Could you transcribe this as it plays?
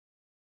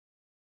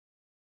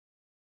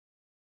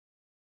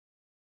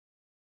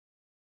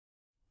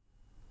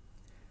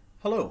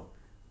Hello,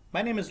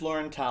 my name is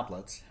Loren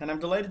Toplitz, and I'm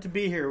delighted to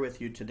be here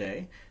with you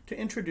today to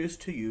introduce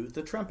to you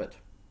the trumpet.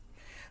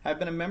 I've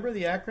been a member of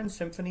the Akron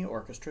Symphony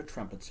Orchestra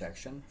trumpet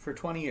section for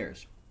 20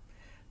 years.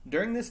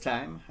 During this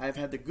time, I've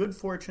had the good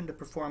fortune to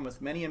perform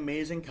with many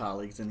amazing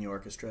colleagues in the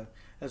orchestra,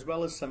 as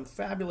well as some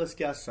fabulous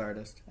guest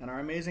artists and our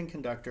amazing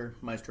conductor,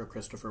 Maestro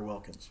Christopher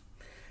Wilkins.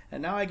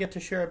 And now I get to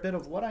share a bit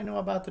of what I know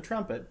about the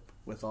trumpet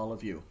with all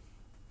of you.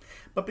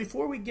 But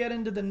before we get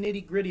into the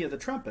nitty-gritty of the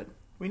trumpet,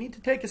 we need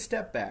to take a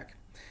step back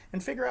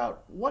and figure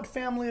out what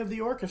family of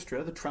the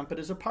orchestra the trumpet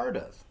is a part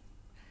of.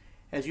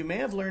 As you may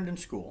have learned in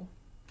school,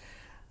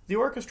 the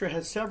orchestra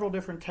has several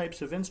different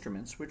types of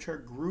instruments which are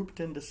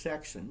grouped into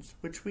sections,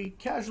 which we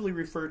casually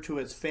refer to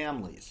as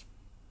families.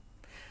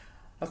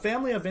 A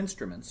family of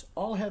instruments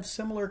all have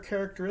similar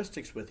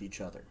characteristics with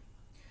each other.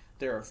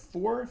 There are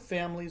 4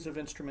 families of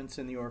instruments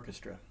in the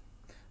orchestra: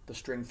 the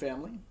string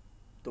family,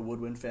 the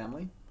woodwind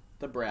family,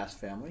 the brass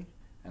family,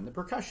 and the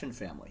percussion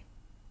family.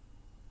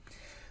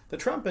 The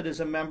trumpet is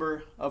a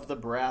member of the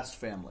brass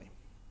family.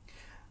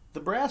 The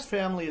brass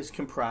family is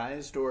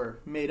comprised or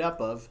made up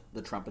of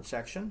the trumpet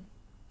section,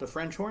 the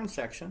French horn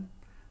section,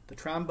 the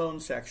trombone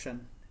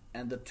section,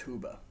 and the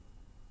tuba.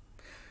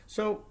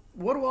 So,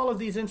 what do all of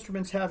these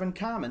instruments have in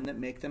common that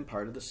make them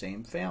part of the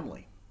same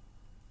family?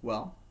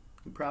 Well,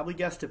 you probably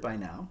guessed it by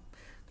now.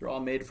 They're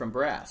all made from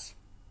brass.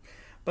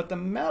 But the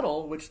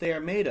metal which they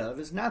are made of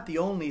is not the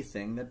only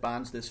thing that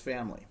bonds this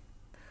family.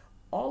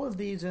 All of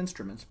these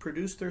instruments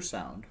produce their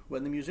sound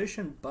when the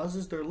musician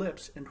buzzes their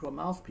lips into a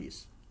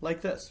mouthpiece,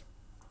 like this.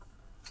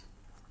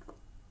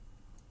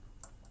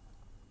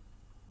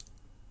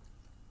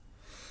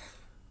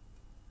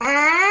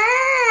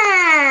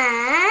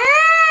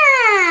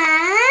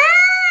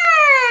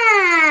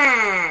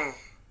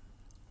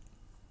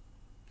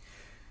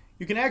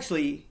 You can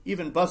actually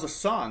even buzz a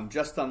song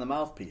just on the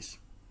mouthpiece.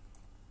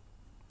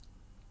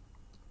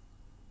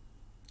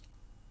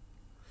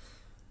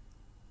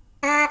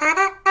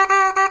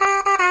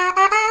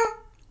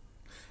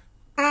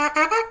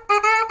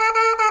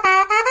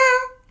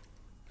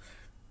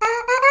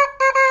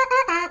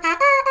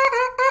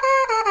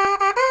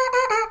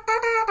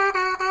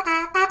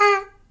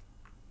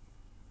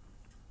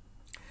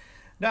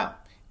 Now,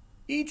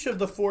 each of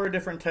the 4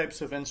 different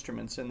types of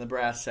instruments in the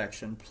brass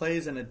section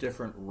plays in a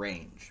different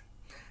range,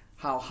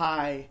 how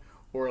high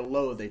or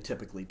low they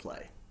typically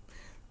play.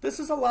 This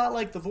is a lot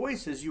like the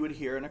voices you would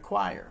hear in a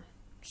choir: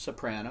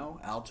 soprano,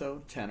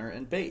 alto, tenor,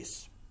 and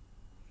bass.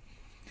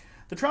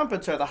 The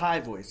trumpets are the high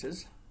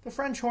voices, the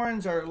French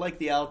horns are like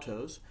the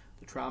altos,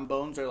 the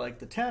trombones are like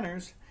the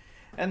tenors,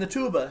 and the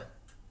tuba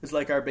is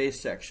like our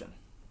bass section.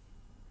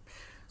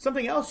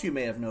 Something else you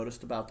may have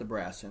noticed about the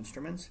brass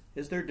instruments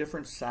is their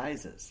different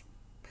sizes.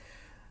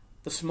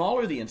 The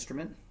smaller the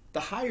instrument,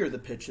 the higher the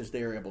pitches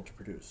they are able to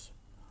produce.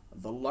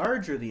 The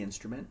larger the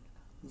instrument,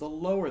 the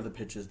lower the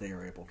pitches they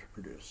are able to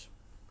produce.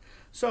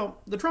 So,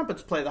 the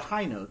trumpets play the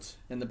high notes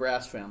in the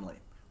brass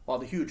family, while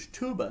the huge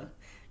tuba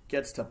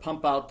gets to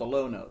pump out the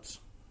low notes.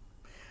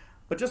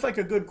 But just like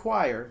a good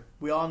choir,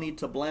 we all need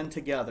to blend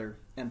together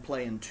and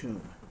play in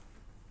tune.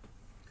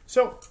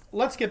 So,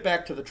 let's get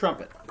back to the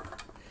trumpet.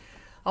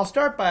 I'll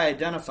start by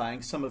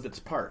identifying some of its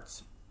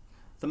parts.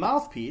 The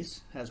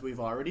mouthpiece, as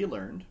we've already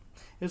learned,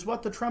 is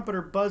what the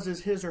trumpeter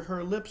buzzes his or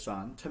her lips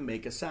on to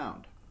make a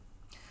sound.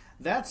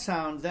 That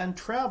sound then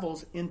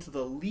travels into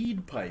the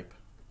lead pipe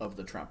of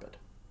the trumpet.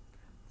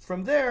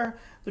 From there,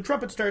 the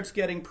trumpet starts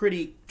getting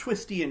pretty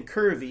twisty and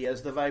curvy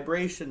as the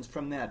vibrations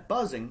from that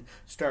buzzing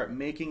start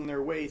making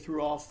their way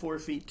through all 4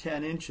 feet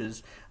 10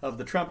 inches of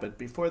the trumpet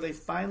before they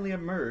finally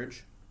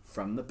emerge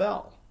from the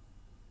bell,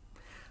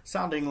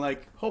 sounding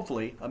like,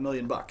 hopefully, $1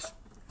 million.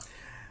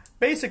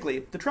 Basically,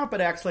 the trumpet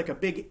acts like a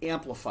big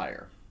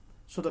amplifier.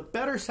 So the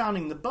better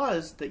sounding the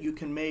buzz that you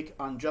can make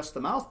on just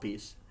the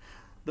mouthpiece,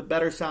 the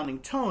better sounding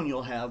tone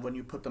you'll have when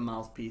you put the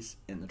mouthpiece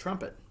in the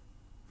trumpet.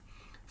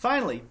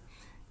 Finally,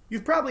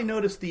 you've probably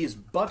noticed these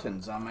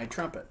buttons on my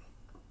trumpet.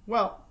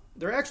 Well,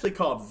 they're actually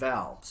called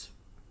valves.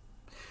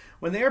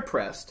 When they are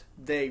pressed,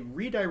 they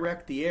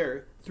redirect the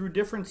air through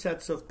different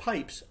sets of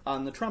pipes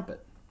on the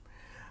trumpet.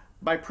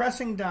 By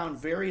pressing down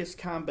various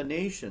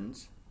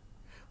combinations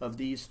of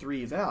these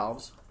 3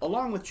 valves,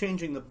 along with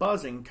changing the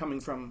buzzing coming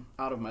from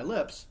out of my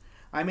lips,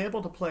 I'm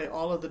able to play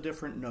all of the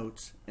different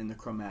notes in the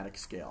chromatic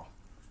scale.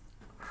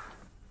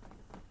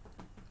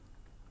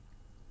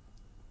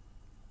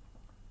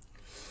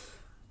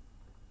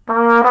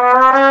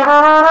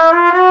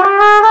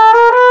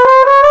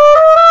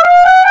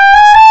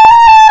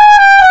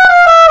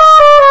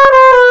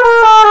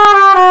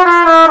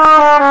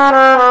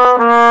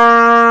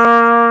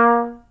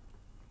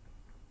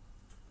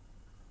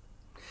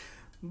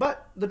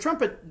 But the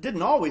trumpet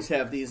didn't always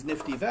have these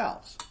nifty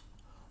valves.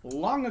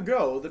 Long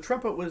ago, the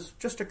trumpet was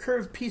just a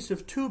curved piece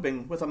of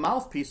tubing with a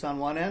mouthpiece on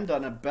one end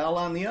and a bell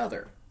on the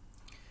other.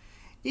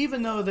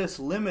 Even though this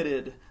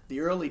limited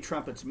the early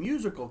trumpet's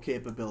musical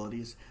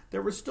capabilities,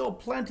 there were still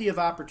plenty of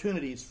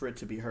opportunities for it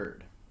to be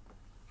heard.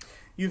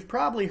 You've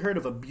probably heard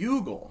of a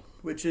bugle,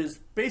 which is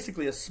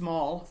basically a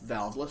small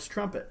valveless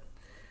trumpet.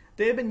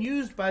 They have been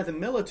used by the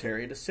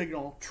military to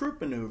signal troop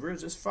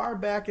maneuvers as far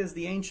back as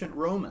the ancient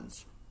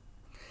Romans.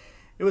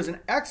 It was an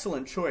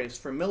excellent choice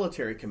for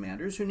military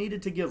commanders who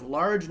needed to give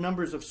large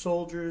numbers of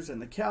soldiers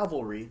and the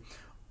cavalry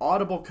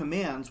audible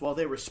commands while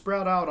they were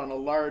spread out on a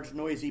large,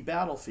 noisy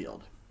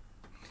battlefield.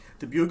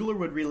 The bugler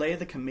would relay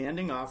the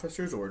commanding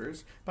officer's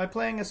orders by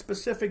playing a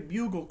specific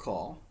bugle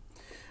call,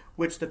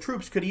 which the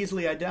troops could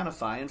easily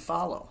identify and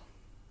follow.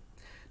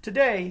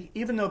 Today,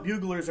 even though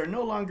buglers are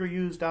no longer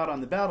used out on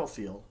the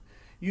battlefield,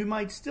 you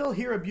might still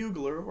hear a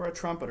bugler or a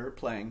trumpeter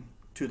playing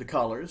 "To the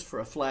Colors" for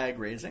a flag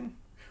raising,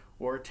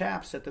 or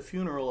taps at the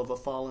funeral of a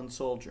fallen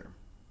soldier.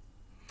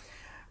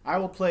 I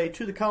will play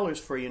 "To the Colors"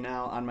 for you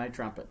now on my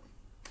trumpet.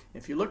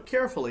 If you look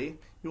carefully,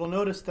 you will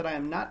notice that I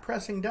am not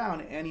pressing down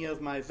any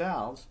of my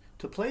valves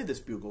to play this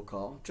bugle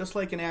call, just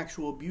like an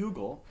actual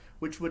bugle,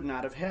 which would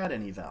not have had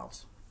any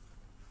valves.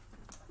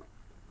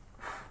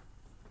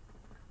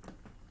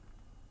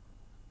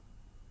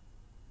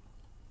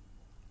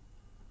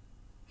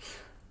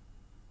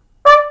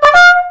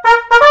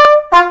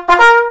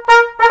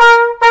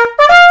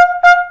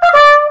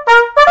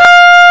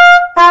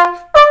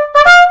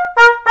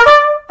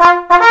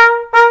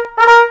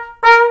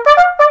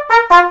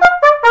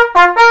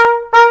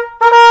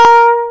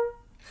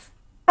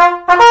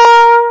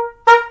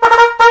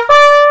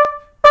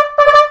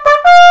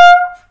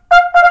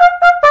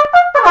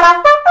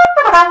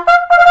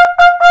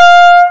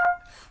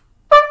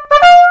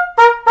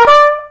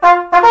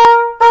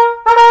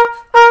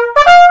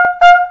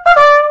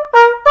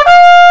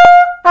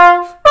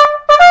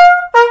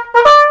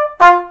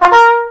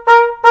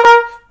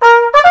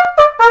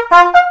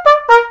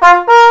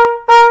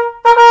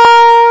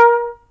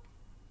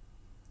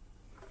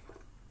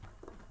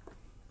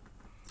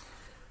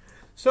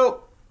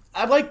 So,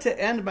 I'd like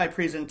to end my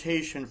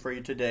presentation for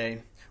you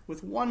today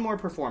with one more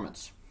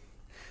performance.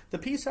 The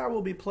piece I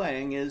will be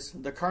playing is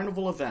The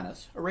Carnival of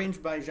Venice,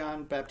 arranged by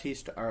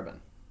Jean-Baptiste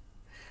Arbin.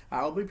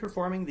 I will be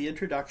performing the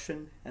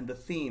introduction and the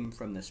theme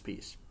from this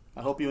piece.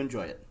 I hope you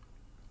enjoy it.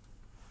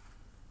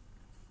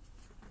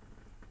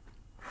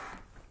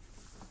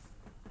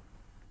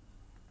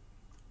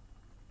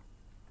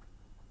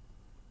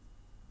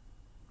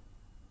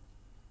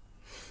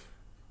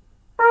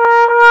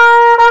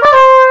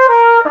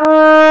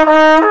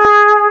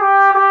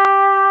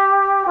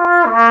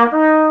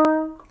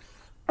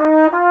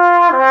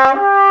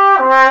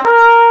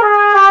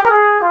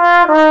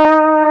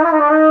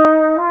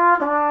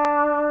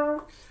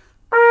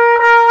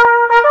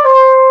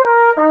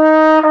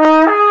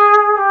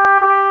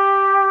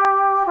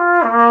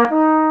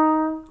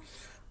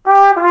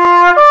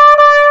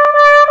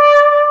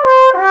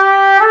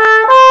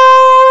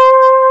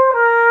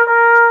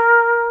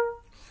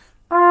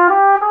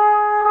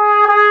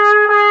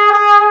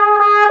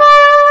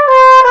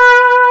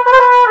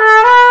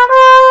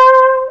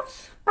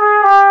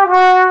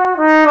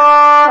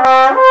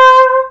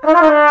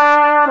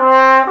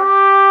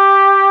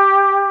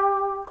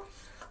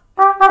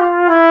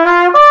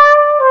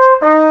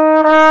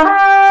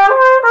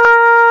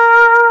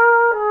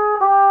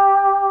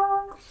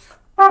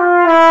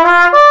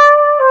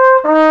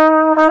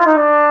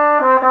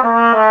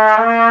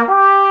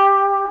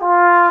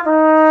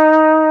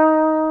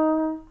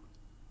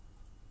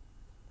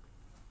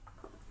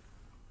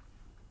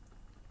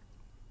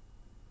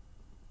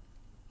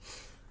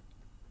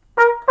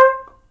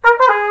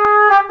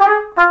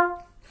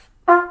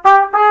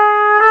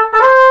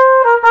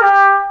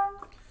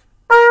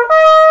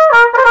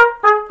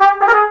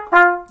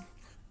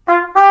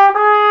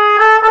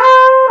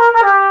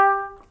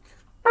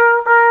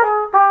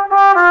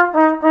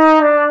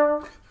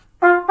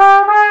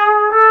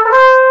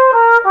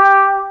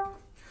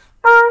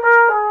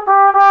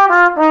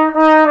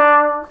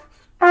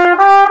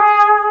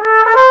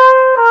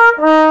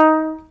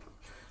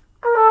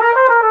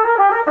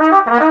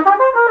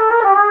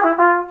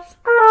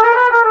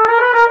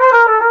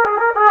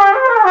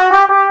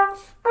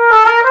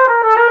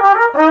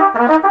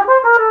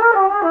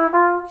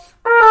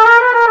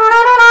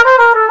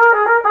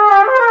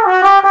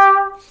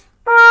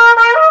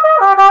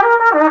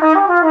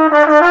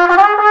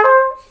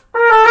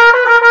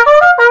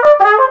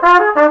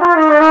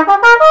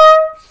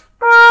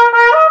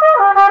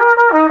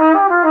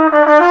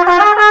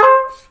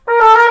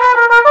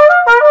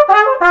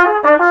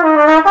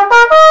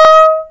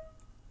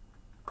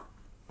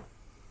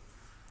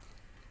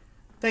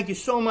 Thank you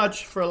so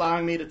much for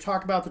allowing me to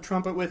talk about the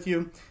trumpet with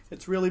you.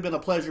 It's really been a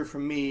pleasure for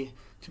me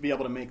to be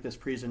able to make this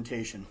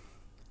presentation.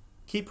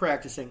 Keep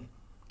practicing,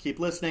 keep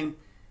listening,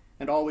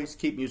 and always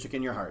keep music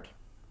in your heart.